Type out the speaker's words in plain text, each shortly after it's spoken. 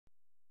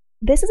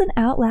This is an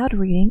out loud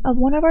reading of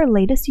one of our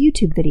latest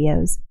YouTube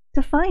videos.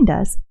 To find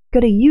us, go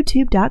to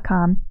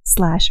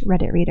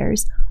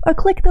youtube.com/redditreaders or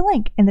click the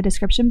link in the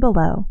description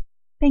below.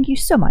 Thank you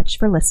so much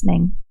for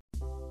listening.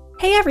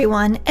 Hey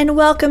everyone, and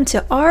welcome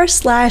to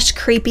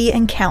r/creepy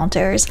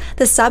encounters,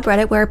 the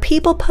subreddit where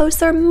people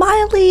post their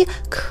mildly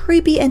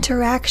creepy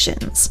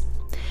interactions.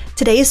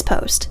 Today's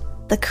post,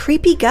 the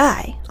creepy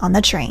guy on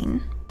the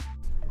train.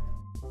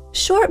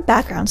 Short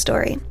background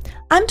story.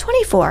 I'm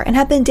 24 and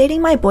have been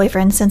dating my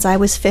boyfriend since I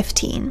was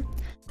 15.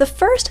 The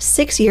first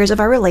 6 years of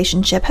our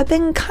relationship have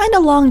been kinda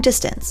long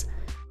distance.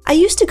 I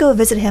used to go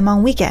visit him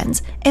on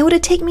weekends, and it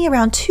would take me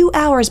around 2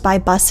 hours by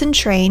bus and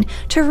train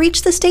to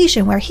reach the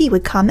station where he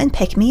would come and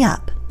pick me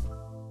up.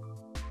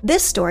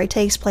 This story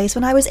takes place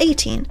when I was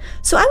 18,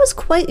 so I was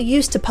quite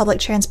used to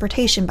public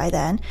transportation by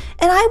then,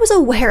 and I was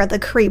aware of the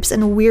creeps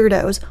and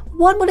weirdos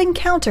one would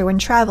encounter when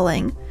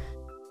traveling.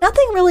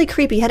 Nothing really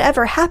creepy had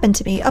ever happened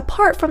to me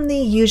apart from the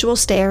usual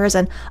stares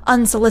and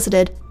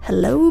unsolicited,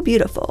 "Hello,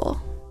 beautiful."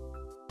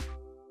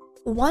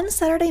 One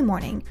Saturday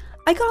morning,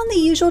 I got on the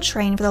usual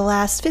train for the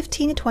last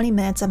 15 to 20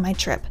 minutes of my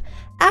trip,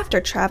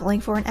 after traveling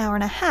for an hour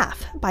and a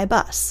half by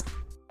bus.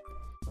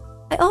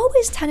 I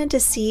always tended to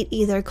seat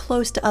either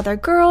close to other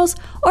girls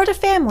or to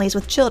families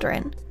with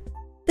children.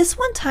 This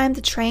one time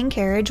the train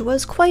carriage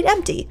was quite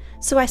empty,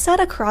 so I sat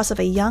across of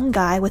a young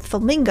guy with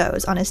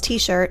flamingos on his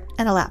t-shirt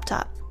and a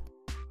laptop.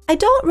 I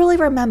don't really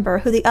remember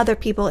who the other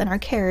people in our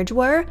carriage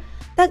were.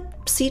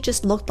 That seat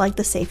just looked like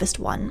the safest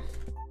one.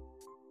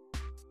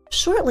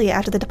 Shortly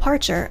after the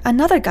departure,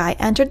 another guy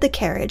entered the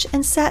carriage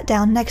and sat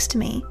down next to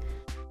me.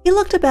 He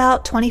looked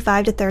about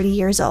 25 to 30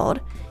 years old.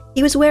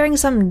 He was wearing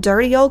some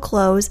dirty old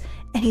clothes,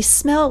 and he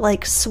smelled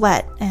like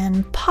sweat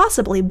and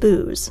possibly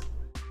booze.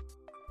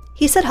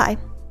 He said hi,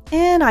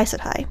 and I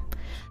said hi.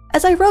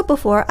 As I wrote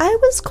before, I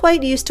was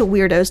quite used to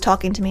weirdos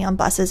talking to me on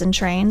buses and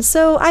trains,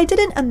 so I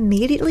didn't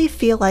immediately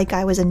feel like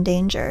I was in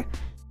danger.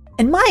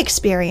 In my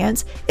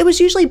experience, it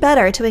was usually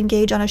better to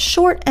engage on a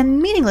short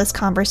and meaningless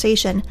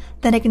conversation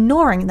than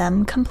ignoring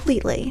them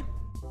completely.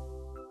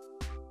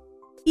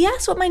 He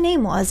asked what my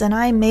name was, and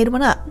I made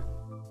one up.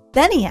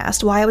 Then he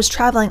asked why I was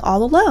traveling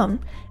all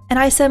alone, and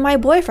I said my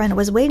boyfriend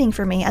was waiting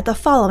for me at the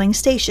following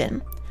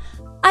station.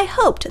 I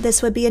hoped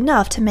this would be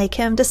enough to make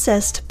him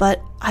desist,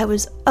 but I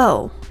was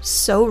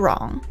so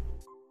wrong.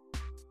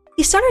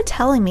 He started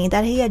telling me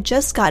that he had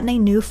just gotten a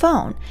new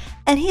phone,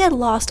 and he had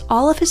lost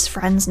all of his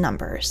friends'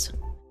 numbers.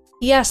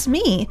 He asked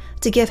me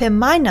to give him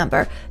my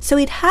number so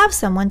he'd have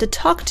someone to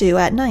talk to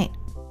at night.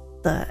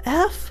 The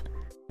F?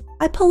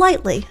 I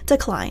politely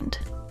declined.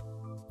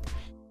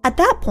 At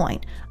that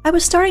point, I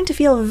was starting to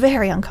feel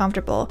very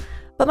uncomfortable,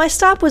 but my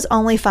stop was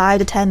only 5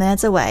 to 10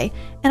 minutes away,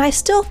 and I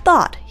still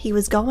thought he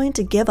was going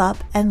to give up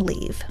and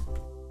leave.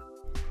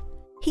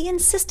 He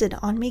insisted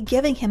on me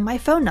giving him my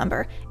phone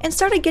number and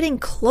started getting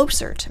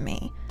closer to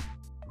me.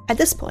 At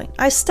this point,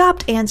 I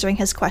stopped answering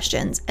his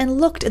questions and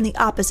looked in the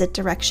opposite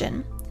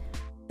direction.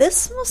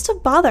 This must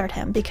have bothered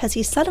him because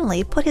he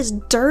suddenly put his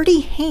dirty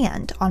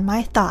hand on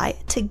my thigh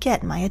to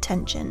get my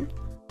attention.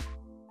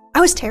 I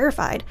was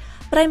terrified,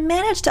 but I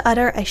managed to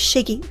utter a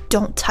shaky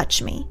 "Don't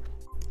touch me."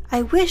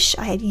 I wish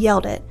I had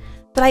yelled it,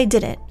 but I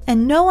didn't,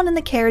 and no one in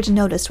the carriage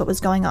noticed what was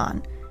going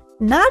on.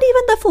 Not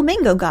even the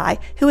flamingo guy,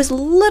 who was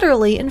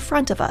literally in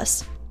front of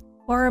us.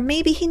 Or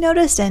maybe he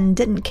noticed and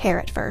didn't care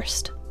at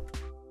first.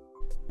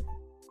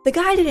 The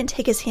guy didn't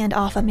take his hand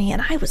off of me,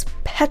 and I was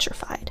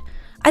petrified.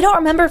 I don't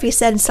remember if he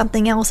said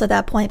something else at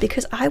that point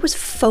because I was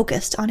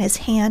focused on his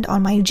hand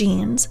on my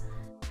jeans.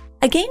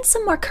 I gained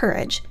some more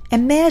courage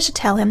and managed to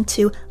tell him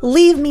to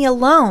leave me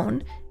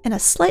alone in a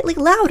slightly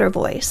louder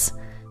voice.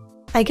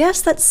 I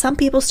guess that some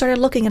people started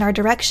looking in our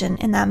direction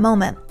in that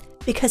moment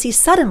because he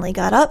suddenly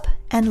got up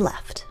and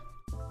left.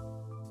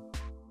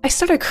 I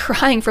started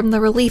crying from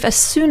the relief as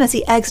soon as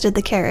he exited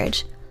the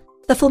carriage.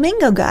 The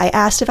flamingo guy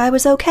asked if I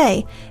was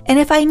okay and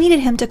if I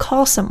needed him to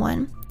call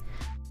someone.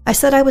 I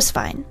said I was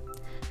fine.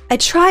 I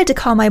tried to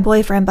call my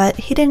boyfriend, but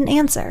he didn't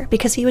answer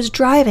because he was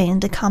driving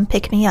to come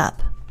pick me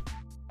up.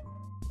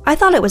 I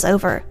thought it was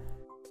over.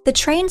 The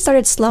train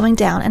started slowing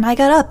down and I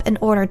got up in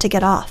order to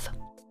get off.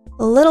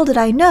 Little did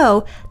I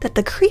know that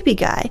the creepy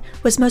guy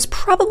was most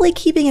probably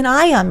keeping an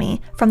eye on me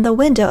from the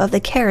window of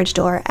the carriage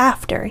door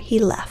after he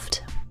left.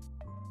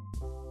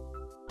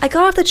 I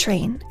got off the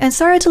train and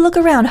started to look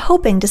around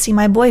hoping to see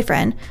my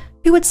boyfriend,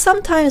 who would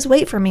sometimes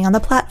wait for me on the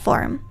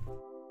platform.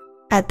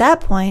 At that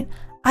point,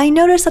 I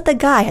noticed that the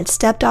guy had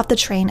stepped off the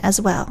train as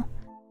well.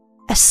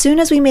 As soon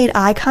as we made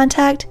eye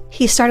contact,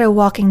 he started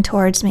walking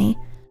towards me.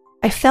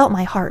 I felt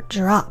my heart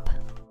drop.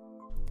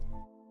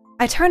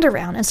 I turned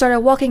around and started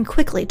walking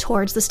quickly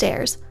towards the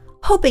stairs,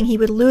 hoping he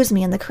would lose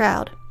me in the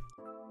crowd.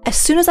 As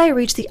soon as I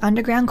reached the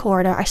underground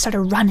corridor, I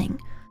started running.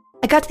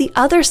 I got to the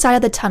other side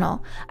of the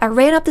tunnel. I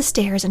ran up the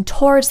stairs and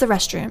towards the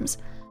restrooms.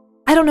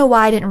 I don't know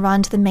why I didn't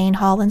run to the main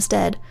hall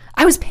instead.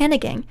 I was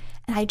panicking,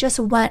 and I just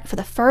went for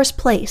the first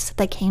place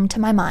that came to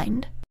my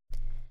mind.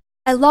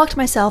 I locked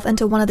myself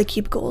into one of the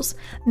cubicles,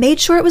 made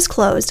sure it was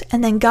closed,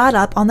 and then got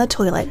up on the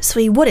toilet so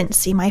he wouldn't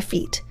see my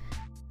feet.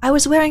 I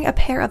was wearing a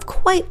pair of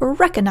quite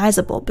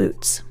recognizable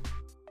boots.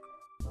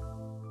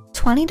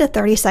 20 to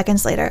 30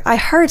 seconds later, I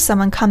heard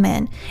someone come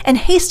in and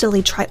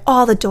hastily try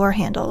all the door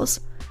handles.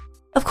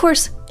 Of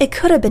course, it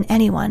could have been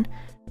anyone,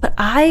 but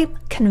I'm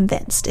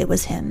convinced it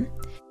was him.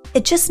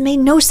 It just made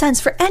no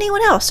sense for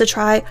anyone else to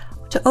try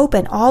to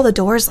open all the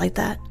doors like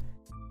that.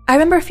 I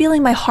remember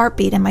feeling my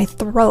heartbeat in my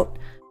throat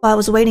while I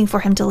was waiting for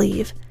him to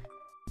leave.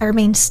 I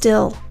remained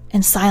still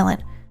and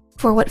silent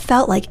for what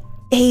felt like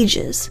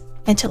ages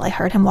until I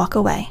heard him walk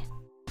away.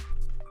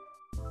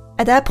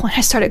 At that point,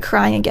 I started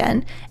crying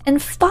again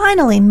and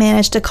finally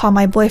managed to call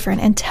my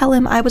boyfriend and tell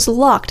him I was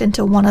locked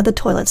into one of the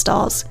toilet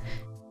stalls.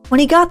 When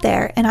he got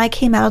there and I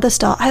came out of the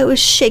stall, I was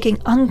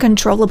shaking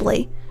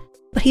uncontrollably,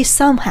 but he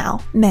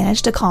somehow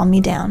managed to calm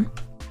me down.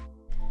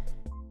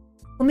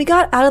 When we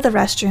got out of the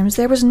restrooms,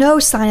 there was no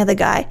sign of the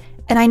guy,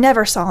 and I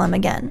never saw him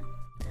again.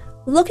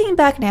 Looking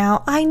back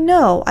now, I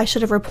know I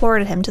should have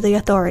reported him to the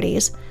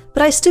authorities,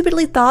 but I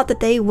stupidly thought that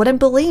they wouldn't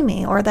believe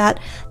me or that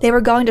they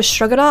were going to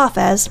shrug it off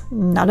as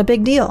not a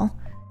big deal.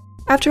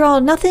 After all,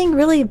 nothing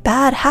really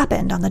bad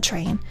happened on the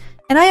train,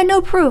 and I had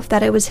no proof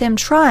that it was him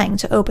trying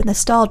to open the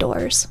stall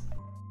doors.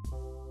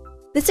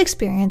 This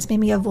experience made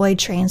me avoid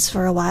trains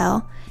for a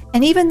while,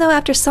 and even though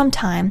after some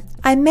time,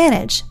 I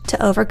managed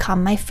to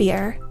overcome my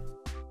fear.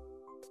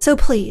 So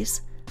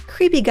please,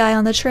 creepy guy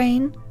on the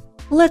train,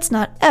 let's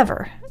not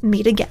ever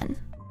meet again.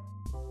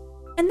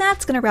 And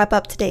that's going to wrap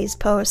up today's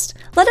post.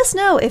 Let us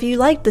know if you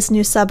liked this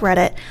new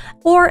subreddit,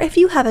 or if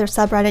you have a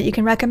subreddit you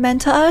can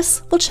recommend to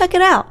us, we'll check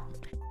it out.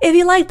 If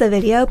you liked the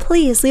video,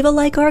 please leave a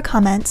like or a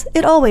comment.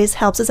 It always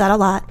helps us out a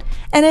lot.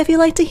 And if you'd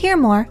like to hear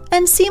more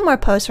and see more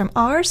posts from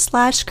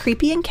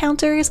r/creepy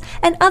encounters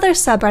and other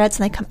subreddits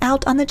when they come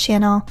out on the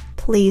channel,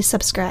 please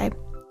subscribe.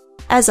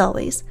 As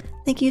always,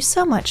 thank you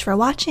so much for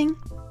watching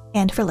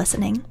and for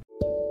listening.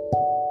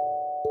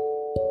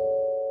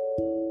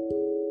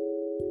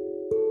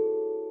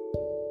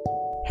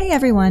 Hey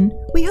everyone,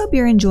 we hope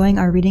you're enjoying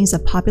our readings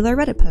of popular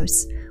Reddit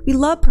posts. We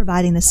love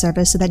providing this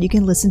service so that you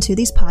can listen to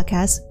these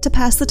podcasts to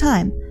pass the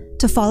time,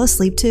 to fall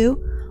asleep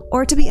to,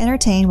 or to be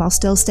entertained while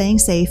still staying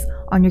safe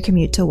on your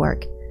commute to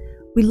work.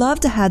 We love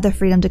to have the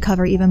freedom to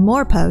cover even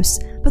more posts,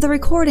 but the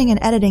recording and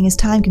editing is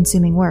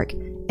time-consuming work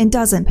and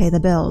doesn't pay the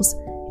bills.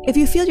 If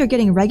you feel you're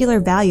getting regular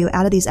value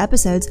out of these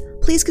episodes,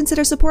 please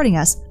consider supporting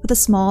us with a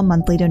small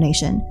monthly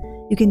donation.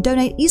 You can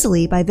donate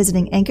easily by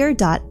visiting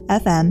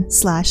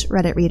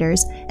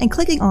anchor.fm/redditreaders and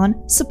clicking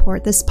on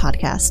Support This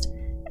Podcast.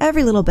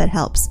 Every little bit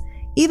helps,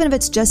 even if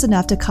it's just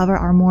enough to cover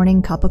our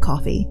morning cup of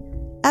coffee.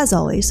 As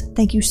always,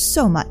 thank you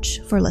so much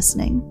for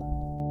listening.